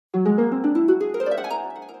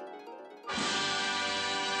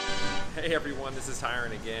Hey everyone, this is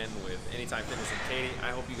Tiran again with Anytime Fitness and Katy.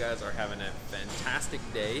 I hope you guys are having a fantastic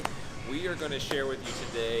day. We are going to share with you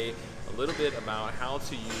today a little bit about how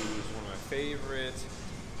to use one of my favorite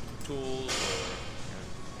tools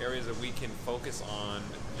or areas that we can focus on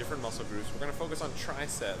different muscle groups. We're going to focus on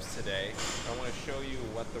triceps today. I want to show you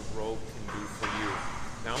what the rope can do for you.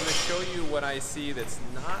 Now I'm going to show you what I see that's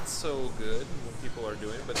not so good, what people are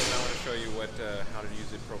doing, but then I want to show you how to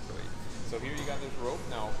use it appropriately. So here you got this rope.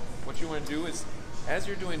 Now what you want to do is, as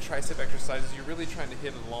you're doing tricep exercises, you're really trying to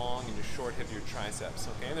hit long and short hit your triceps,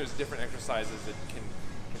 okay? And there's different exercises that can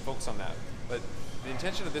focus on that. But the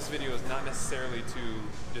intention of this video is not necessarily to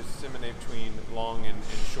disseminate between long and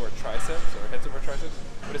short triceps or heads of our triceps,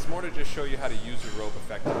 but it's more to just show you how to use your rope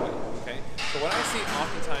effectively, okay? So what I see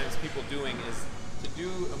oftentimes people doing is to do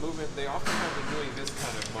a movement, they oftentimes are doing this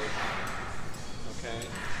kind of motion, okay?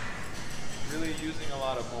 Really using a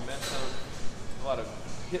lot of momentum, a lot of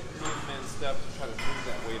hip movement stuff to try to move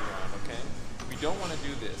that weight around, okay? We don't want to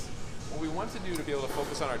do this. What we want to do to be able to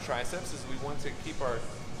focus on our triceps is we want to keep our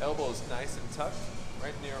elbows nice and tucked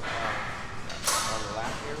right near our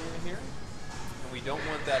lap area here. And we don't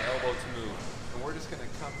want that elbow to move. And we're just going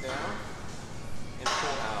to come down and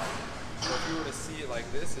pull out. So if you were to see it like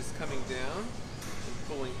this, it's coming down and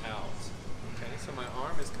pulling out. Okay, so my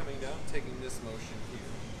arm is coming down, taking this motion here.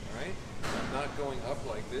 Alright? I'm not going up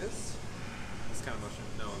like this kind of motion.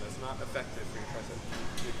 No, that's not effective for your tricep.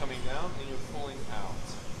 You're coming down and you're pulling out.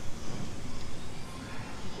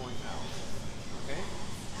 Pulling out. Okay?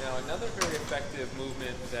 Now another very effective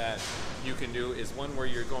movement that you can do is one where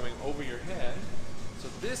you're going over your head. So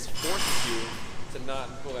this forces you to not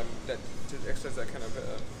pull to exercise that kind of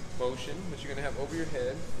motion that you're going to have over your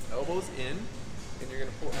head, elbows in, and you're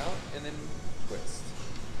going to pull out and then twist.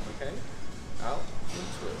 Okay? Out and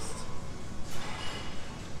twist.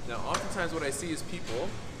 Now oftentimes what I see is people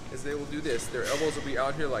is they will do this. Their elbows will be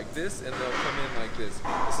out here like this and they'll come in like this.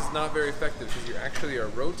 This is not very effective because you actually are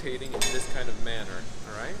rotating in this kind of manner,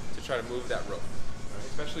 alright? To try to move that rope, right?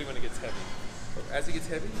 Especially when it gets heavy. So as it gets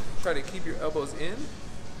heavy, try to keep your elbows in,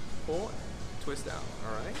 pull, twist out,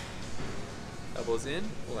 alright? Elbows in,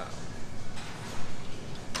 pull out.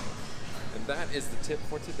 And that is the tip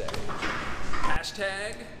for today.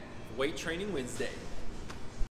 Hashtag Weight Training Wednesday.